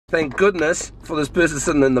Thank goodness for this person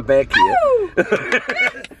sitting in the back here.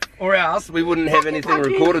 Or else we wouldn't have anything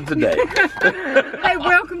recorded today. Hey,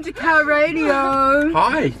 welcome to Car Radio.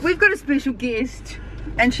 Hi. We've got a special guest,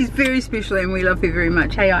 and she's very special, and we love her very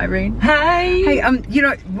much. Hey, Irene. Hey. Hey, you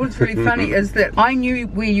know what's really funny is that I knew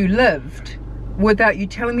where you lived without you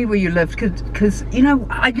telling me where you lived, because you know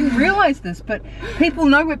I didn't realise this, but people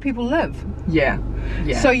know where people live. Yeah.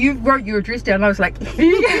 So you wrote your address down. I was like,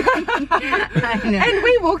 I know. And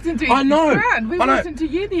we walked into I know. We walked into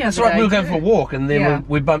you the other That's right, day. we were going for a walk and then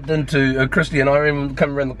we bumped into Christy and Irene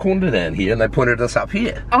coming around the corner down here and they pointed us up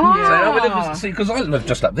here. Oh. So now we live, see, because I live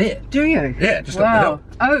just up there. Do you? Yeah, just up the hill.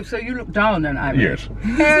 Oh, so you look down then, Irene? Yes.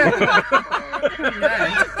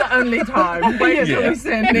 It's the only time. Wait till we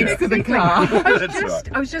stand next to the car.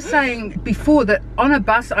 I was just saying before that on a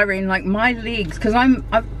bus, Irene, like my legs, because I'm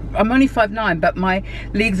only 5'9", but my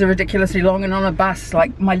legs are ridiculously long, and on a bus,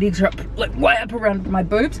 like my legs are up, like way up around my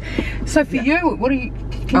boobs. So for you, what do you?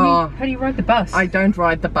 How do you ride the bus? I don't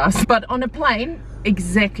ride the bus, but on a plane,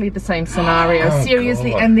 exactly the same scenario.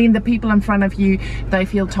 Seriously, God. and then the people in front of you, they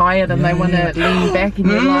feel tired and they want to lean back, and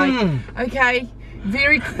you're like, okay.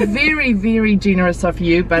 Very, very, very generous of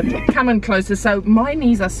you, but come in closer. So my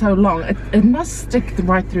knees are so long, it must stick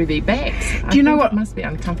right through their backs. Do you know what? It must be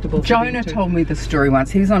uncomfortable. Jonah told me the story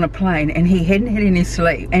once. He was on a plane and he hadn't had any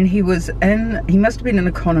sleep, and he was he must have been in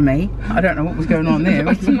economy. I don't know what was going on there,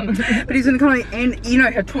 but he's in economy, and you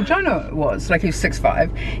know how tall Jonah was, like he was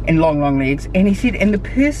 6'5" and long legs, and he said, and the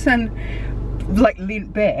person like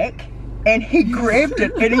leant back and he grabbed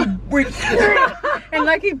it and he went and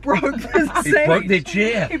like he broke the seat. He broke their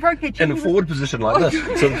chair. He broke their chair. In a forward position like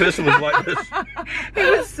this. So the person was like this. He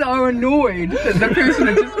was so annoyed that the person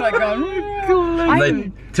had just like gone, And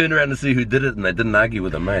they turned around to see who did it and they didn't argue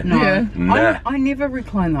with him, man. No. Yeah. Nah. I never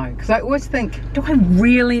recline though, because I always think, do I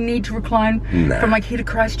really need to recline from like here to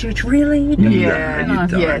Christchurch? Really? Yeah, No, you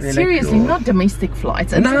don't. yeah. Really? Seriously, not domestic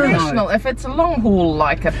flights. International. No. If it's a long haul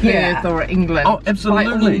like a Perth or England, Oh, absolutely.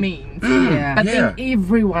 by all means. Yeah. But then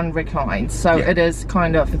everyone reclines, so it is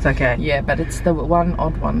kind of, it's okay. Yeah, but it's the one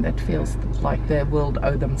odd one that feels like the world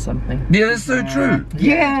owe them something. Yeah, that's so true.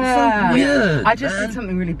 Yeah. So weird. I just did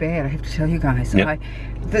something really bad, I have to tell you guys. Yep.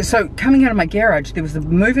 So coming out of my garage, there was a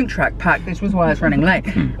moving truck parked. This was why I was running late.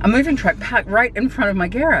 A moving truck parked right in front of my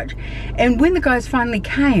garage. And when the guys finally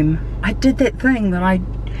came, I did that thing that I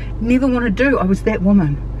never want to do. I was that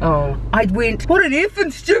woman. Oh. I went, what an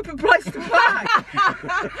effing stupid place to park.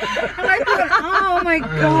 And I thought, oh my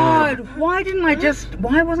God, why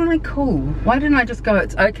wasn't I cool? Why didn't I just go,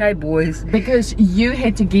 it's okay, boys? Because you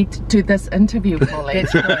had to get to this interview, Polly.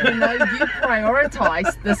 That's right. You know, you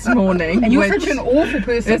prioritised this morning. And you're such an awful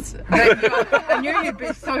person. It's- I knew you'd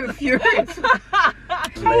be so furious.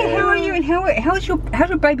 Hey, how are you? And how's your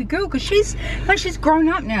baby girl? Because she's grown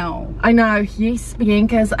up now. I know, yes,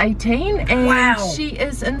 Bianca's 18 and Wow. she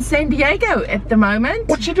is in San Diego at the moment.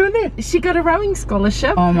 What's she doing there? She got a rowing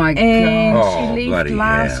scholarship. Oh my God. And Oh, she bloody left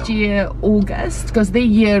last hell. year, August, because their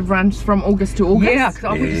year runs from August to August. Yeah, because I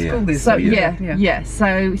went to school there. So Yeah. yeah.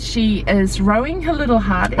 So she is rowing her little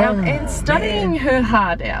heart out and studying her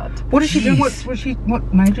heart out. What does she do?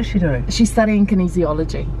 What major does she do? She's studying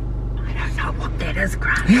kinesiology. I don't know what that is,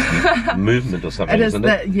 Grant. Movement or something, It is isn't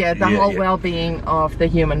the it? whole well-being of the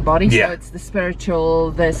human body. Yeah. So it's the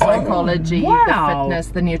spiritual, the psychology, wow. the fitness,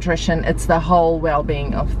 the nutrition. It's the whole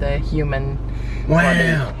well-being of the human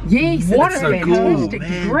Wow. body. Yes, What a so cool, fantastic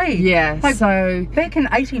man. degree. yeah. Like, So back in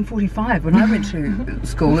 1845, when I went to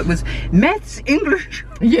school, it was maths, English,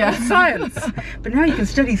 yeah. science. But now you can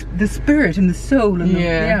study the spirit and the soul. And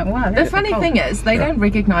wow. The that's funny cool. thing is, they don't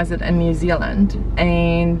recognise it in New Zealand.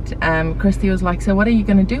 And Christy was like, "So what are you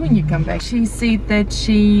going to do when you come back?" She said that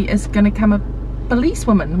she is going to become a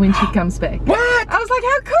policewoman when she comes back. What? I was like,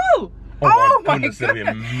 "How cool!" Oh my goodness, that'd be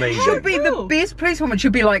amazing. She'll be the best policewoman.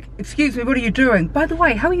 She'll be like, excuse me, what are you doing? By the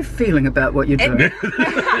way, how are you feeling about what you're doing?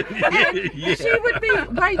 Yeah. She would be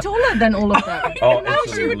way taller than all of them. Oh, You know,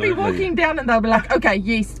 she would be absolutely. walking down and they'll be like, okay,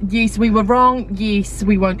 yes, we were wrong. Yes,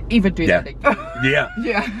 we won't ever do that again. Yeah.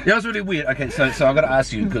 Yeah. That was really weird. Okay, so I've got to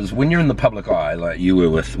ask you, because when you're in the public eye, like you were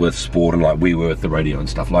with sport and like we were with the radio and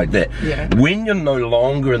stuff like that, Yeah. when you're no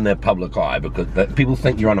longer in that public eye, because people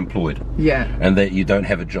think you're unemployed Yeah. and that you don't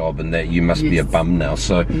have a job and that you must be a bum now.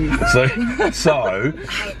 So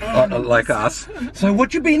like us. So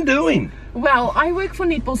what you been doing? Well, I work for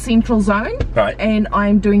Netball Central Zone, Right. and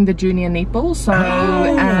I'm doing the junior netball. So,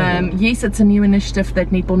 yes, it's a new initiative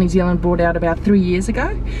that Netball New Zealand brought out about 3 years ago,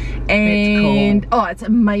 and cool. oh, it's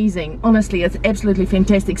amazing. Honestly, it's absolutely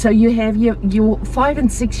fantastic. So you have your 5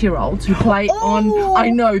 and 6 year olds who play on. I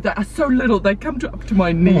know they are so little; they come up to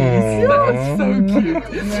my knees. That is so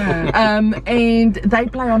cute. And they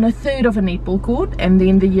play on a third of a netball court, and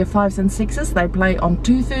then the year 5s and 6s they play on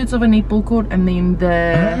 2/3 of a netball court, and then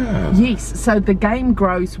the so the game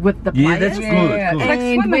grows with the players. That's good. Yeah. Good. Like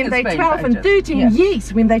And swimming when has they're been 12 for and ages. 13, Yeah.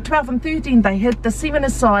 yes, when they're 12 and 13, they hit the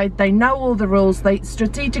 7-a-side. They know all the rules. They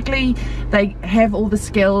strategically, they have all the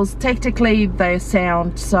skills. Tactically, they're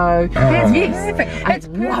sound. So That's yes, perfect. I It's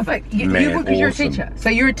love it. perfect. Man, Because you're a awesome. teacher. So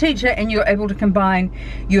you're a teacher and you're able to combine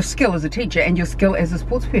your skill as a teacher and your skill as a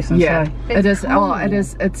sports person. Yeah, so it is. cool. Oh, it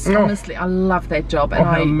is. It's honestly, I love that job, and Oh,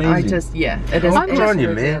 how I amazing. just, yeah, it is. I'm Good on you,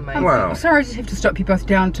 absolutely man. amazing. Wow. Sorry, I just have to stop you both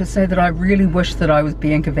down to say that I really wish that I was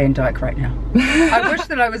Bianca Van Dyk right now. I wish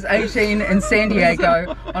that I was 18 in San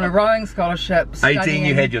Diego on a rowing scholarship. 18, studying.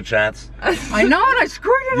 you had your chance. I know, and I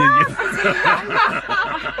screwed it up.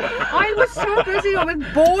 I was so busy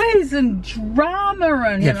with boys and drama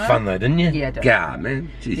and You had fun though, didn't you? Yeah, I did. God, man.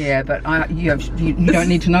 Jeez. Yeah, but you don't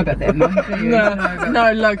need to know about that, Mum, do you?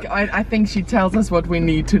 No, look, I think she tells us what we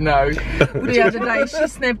need to know. The other day, she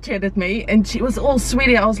Snapchatted me and she was all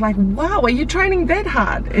sweaty. I was like, wow, are you training that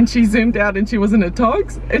hard? And she zoomed out and she was in her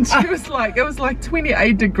togs and she was like, it was like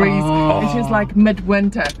 28 degrees and she was like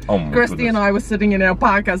midwinter. Oh my Christy goodness. and I were sitting in our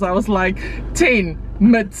parkas. I was like, 10.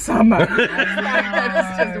 Midsummer.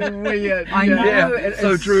 That's just weird. I know, Yeah, it's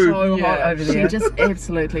so true. so hot Yeah, over she there. just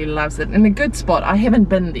absolutely loves it. In a good spot. I haven't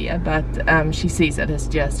been there, but she sees it as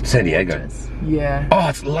just San Diego. gorgeous. Yeah. Oh,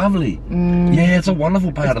 it's lovely. Yeah, it's a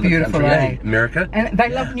wonderful part It's of the beautiful, country, eh? America. And they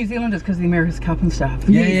love New Zealanders because of the America's Cup and stuff.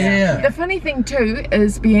 Yeah. The funny thing too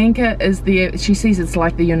is Bianca is she sees it's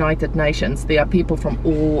like the United Nations. There are people from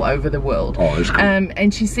all over the world. Oh, it's cool.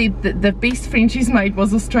 And she said that the best friend she's made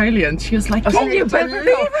was Australian. She was like, can you believe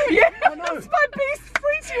it? Yeah, that's my best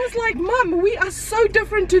friend. She was like, Mum, we are so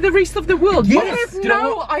different to the rest of the world. Yes. You have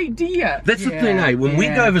no idea. That's the thing, eh? When we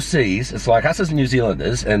Yeah. go overseas, it's like us as New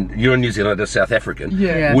Zealanders, and you're a New Zealander, South African.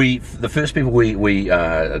 Yeah. The first people we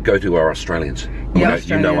go to are Australians. Yeah,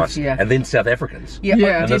 you know us, Australians, yeah. and then South Africans. Yeah,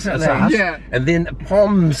 Yeah. And it's definitely. us. Yeah. And then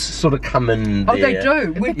POMs sort of come in. Oh, they there.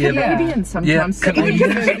 do. We're The Canadians sometimes. Yeah.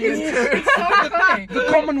 Canadians. It's so funny. The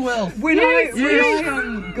Commonwealth. When I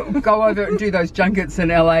go over and do those junkets in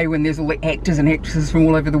LA when there's all the actors and actresses from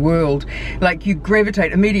all over the world, like you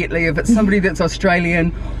gravitate immediately if it's somebody that's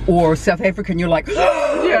Australian or South African, you're like,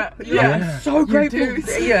 Yeah. so grateful. do.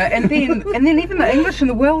 Yeah, and then even the English and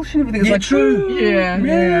the Welsh and everything is Yeah, like, true. Yeah.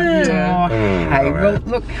 Yeah. Hey, well,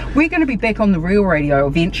 look, we're going to be back on the real radio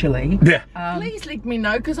eventually. Yeah. Please let me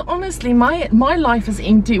know, because honestly, my life is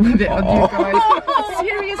empty without you guys.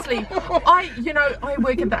 Seriously, I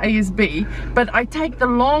work at the ASB, but I take the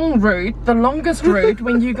long route, the longest route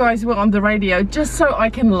when you guys were on the radio, just so I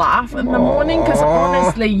can laugh in the morning. Because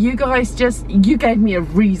honestly, you guys you gave me a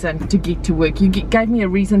reason to get to work. You gave me a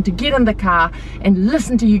reason to get in the car and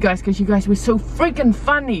listen to you guys, because you guys were so freaking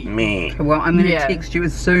funny. Me. Well, I'm going to Yeah. text you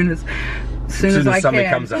as soon as As soon I as something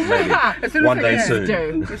can. comes up, maybe. As soon as One I day can. soon.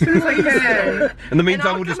 Do. As soon as I can. In the And meantime,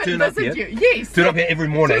 I'll we'll just come turn and up here. visit you. Yes. Turn up here every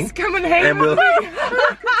morning. Just come and hang And with we'll- me.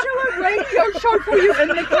 Do a radio show for you in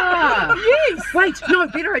the car. Yes. Wait, no,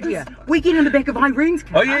 better idea. We get in the back of Irene's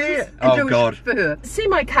car. Oh, yeah. And Oh, do a God. show for her. See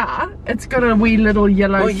my car? It's got a wee little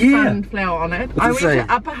yellow Oh, yeah. sunflower on it. What's I it went say?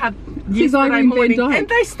 to Upper Hut She's yesterday Irene Van morning Dyk. and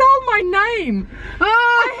they stole my name.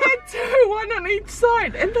 I had two, one on each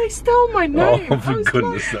side, and they stole my name. Oh, I for was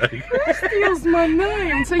goodness like, sake. who steals my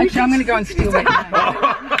name? So you Actually, I'm going to go and steal that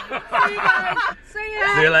See you guys. See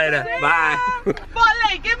ya. See you later. Bye.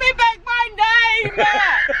 Polly, give me back my name.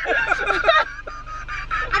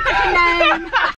 name.